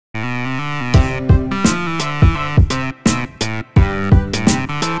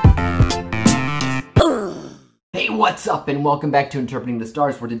What's up, and welcome back to Interpreting the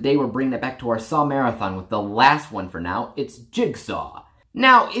Stars, where today we're bringing it back to our Saw marathon with the last one for now. It's Jigsaw.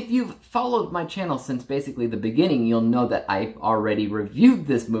 Now, if you've followed my channel since basically the beginning, you'll know that I've already reviewed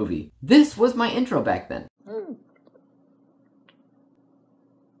this movie. This was my intro back then.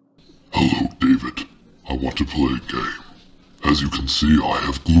 Hello, David. I want to play a game. As you can see, I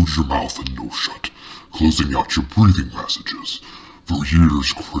have glued your mouth and nose shut, closing out your breathing passages. For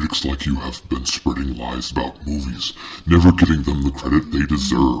years, critics like you have been spreading lies about movies, never giving them the credit they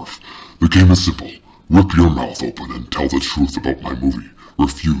deserve. The game is simple. Rip your mouth open and tell the truth about my movie.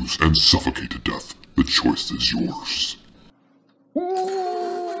 Refuse and suffocate to death. The choice is yours.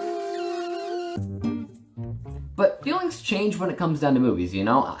 But feelings change when it comes down to movies, you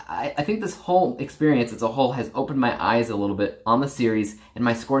know? I think this whole experience as a whole has opened my eyes a little bit on the series, and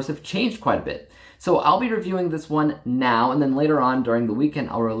my scores have changed quite a bit. So I'll be reviewing this one now, and then later on during the weekend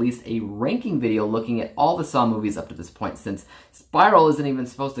I'll release a ranking video looking at all the Saw movies up to this point, since Spiral isn't even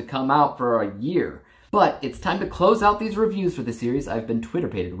supposed to come out for a year. But it's time to close out these reviews for the series I've been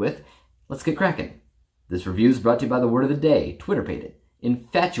Twitterpated with. Let's get cracking. This review is brought to you by the word of the day, Twitterpated.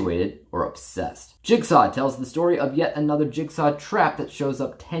 Infatuated or obsessed. Jigsaw tells the story of yet another Jigsaw trap that shows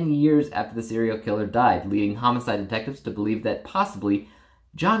up 10 years after the serial killer died, leading homicide detectives to believe that possibly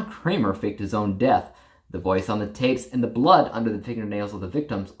John Kramer faked his own death. The voice on the tapes and the blood under the fingernails of the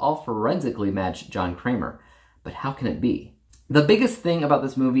victims all forensically match John Kramer. But how can it be? The biggest thing about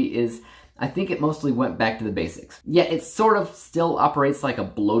this movie is I think it mostly went back to the basics. Yet it sort of still operates like a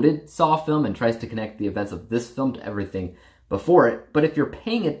bloated Saw film and tries to connect the events of this film to everything before it. But if you're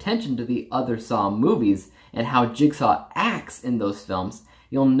paying attention to the other Saw movies and how Jigsaw acts in those films,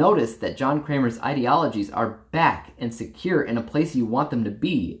 you'll notice that John Kramer's ideologies are back and secure in a place you want them to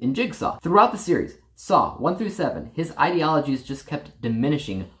be in Jigsaw. Throughout the series, Saw 1 through 7, his ideologies just kept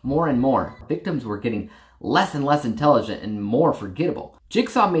diminishing more and more. Victims were getting less and less intelligent and more forgettable.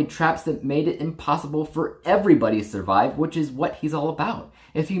 Jigsaw made traps that made it impossible for everybody to survive, which is what he's all about.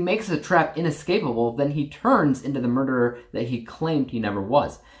 If he makes a trap inescapable, then he turns into the murderer that he claimed he never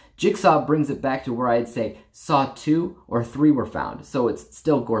was. Jigsaw brings it back to where I'd say Saw 2 or 3 were found, so it's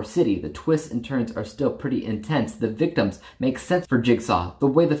still Gore City. The twists and turns are still pretty intense. The victims make sense for Jigsaw. The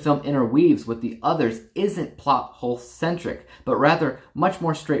way the film interweaves with the others isn't plot hole-centric, but rather much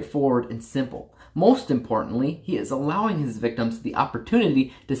more straightforward and simple. Most importantly, he is allowing his victims the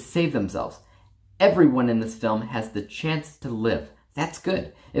opportunity to save themselves. Everyone in this film has the chance to live. That's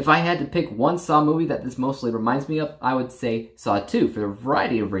good. If I had to pick one Saw movie that this mostly reminds me of, I would say Saw 2 for a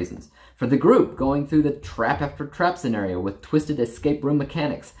variety of reasons. For the group going through the trap after trap scenario with twisted escape room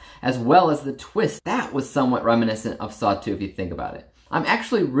mechanics, as well as the twist. That was somewhat reminiscent of Saw 2 if you think about it. I'm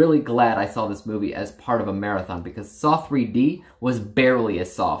actually really glad I saw this movie as part of a marathon because Saw 3D was barely a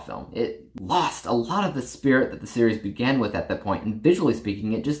Saw film. It lost a lot of the spirit that the series began with at that point, and visually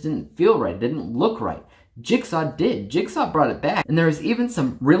speaking, it just didn't feel right, it didn't look right. Jigsaw did. Jigsaw brought it back, and there is even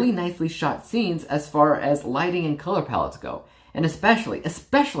some really nicely shot scenes as far as lighting and color palettes go. And especially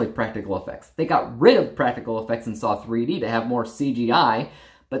practical effects. They got rid of practical effects in Saw 3D to have more CGI,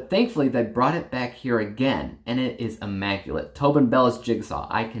 but thankfully they brought it back here again, and it is immaculate. Tobin Bell's Jigsaw.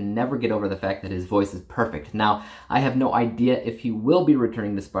 I can never get over the fact that his voice is perfect. Now, I have no idea if he will be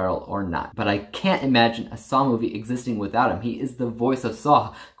returning to Spiral or not, but I can't imagine a Saw movie existing without him. He is the voice of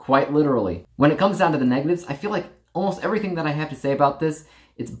Saw, quite literally. When it comes down to the negatives, I feel like almost everything that I have to say about this,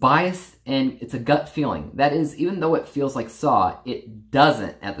 it's biased and it's a gut feeling. That is, even though it feels like Saw, it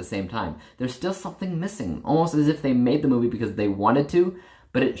doesn't at the same time. There's still something missing, almost as if they made the movie because they wanted to,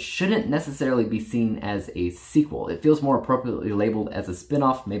 but it shouldn't necessarily be seen as a sequel. It feels more appropriately labeled as a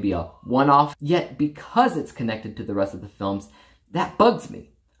spin-off, maybe a one-off, yet because it's connected to the rest of the films, that bugs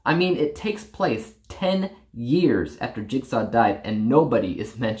me. I mean, it takes place 10 years after Jigsaw died, and nobody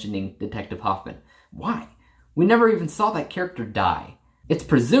is mentioning Detective Hoffman. Why? We never even saw that character die. It's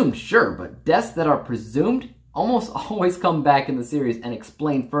presumed, sure, but deaths that are presumed almost always come back in the series and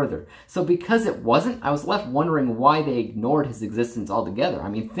explain further. So because it wasn't, I was left wondering why they ignored his existence altogether. I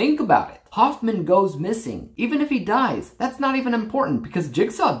mean, think about it. Hoffman goes missing. Even if he dies, that's not even important because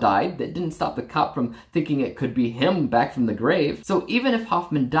Jigsaw died. That didn't stop the cop from thinking it could be him back from the grave. So even if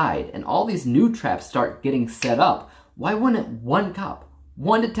Hoffman died and all these new traps start getting set up, why wouldn't one cop,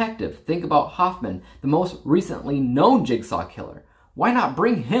 one detective, think about Hoffman, the most recently known Jigsaw killer? Why not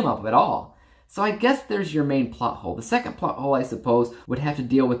bring him up at all? So I guess there's your main plot hole. The second plot hole, I suppose, would have to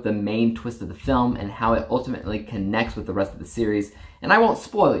deal with the main twist of the film and how it ultimately connects with the rest of the series. And I won't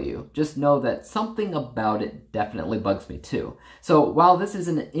spoil you, just know that something about it definitely bugs me too. So while this is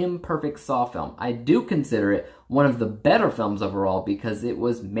an imperfect Saw film, I do consider it one of the better films overall because it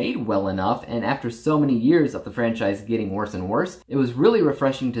was made well enough, and after so many years of the franchise getting worse and worse, it was really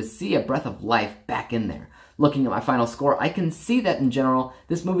refreshing to see a breath of life back in there. Looking at my final score, I can see that in general,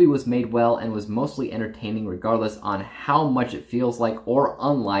 this movie was made well and was mostly entertaining regardless on how much it feels like or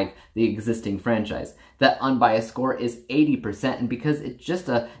unlike the existing franchise. That unbiased score is 80%, and because it's just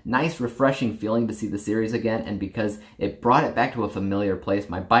a nice, refreshing feeling to see the series again, and because it brought it back to a familiar place,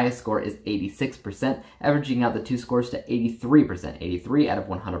 my bias score is 86%, averaging out the two scores to 83%, 83 out of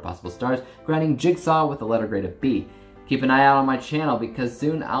 100 possible stars, granting Jigsaw with a letter grade of B. Keep an eye out on my channel because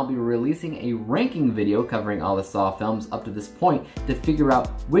soon I'll be releasing a ranking video covering all the Saw films up to this point to figure out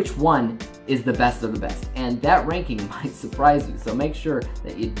which one is the best of the best. And that ranking might surprise you, so make sure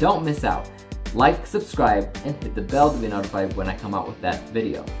that you don't miss out. Like, subscribe, and hit the bell to be notified when I come out with that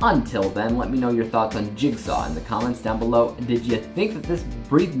video. Until then, let me know your thoughts on Jigsaw in the comments down below. Did you think that this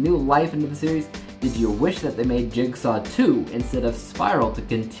breathed new life into the series? Did you wish that they made Jigsaw 2 instead of Spiral to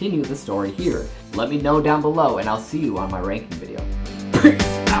continue the story here? Let me know down below, and I'll see you on my ranking video.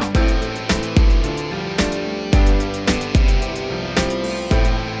 Peace!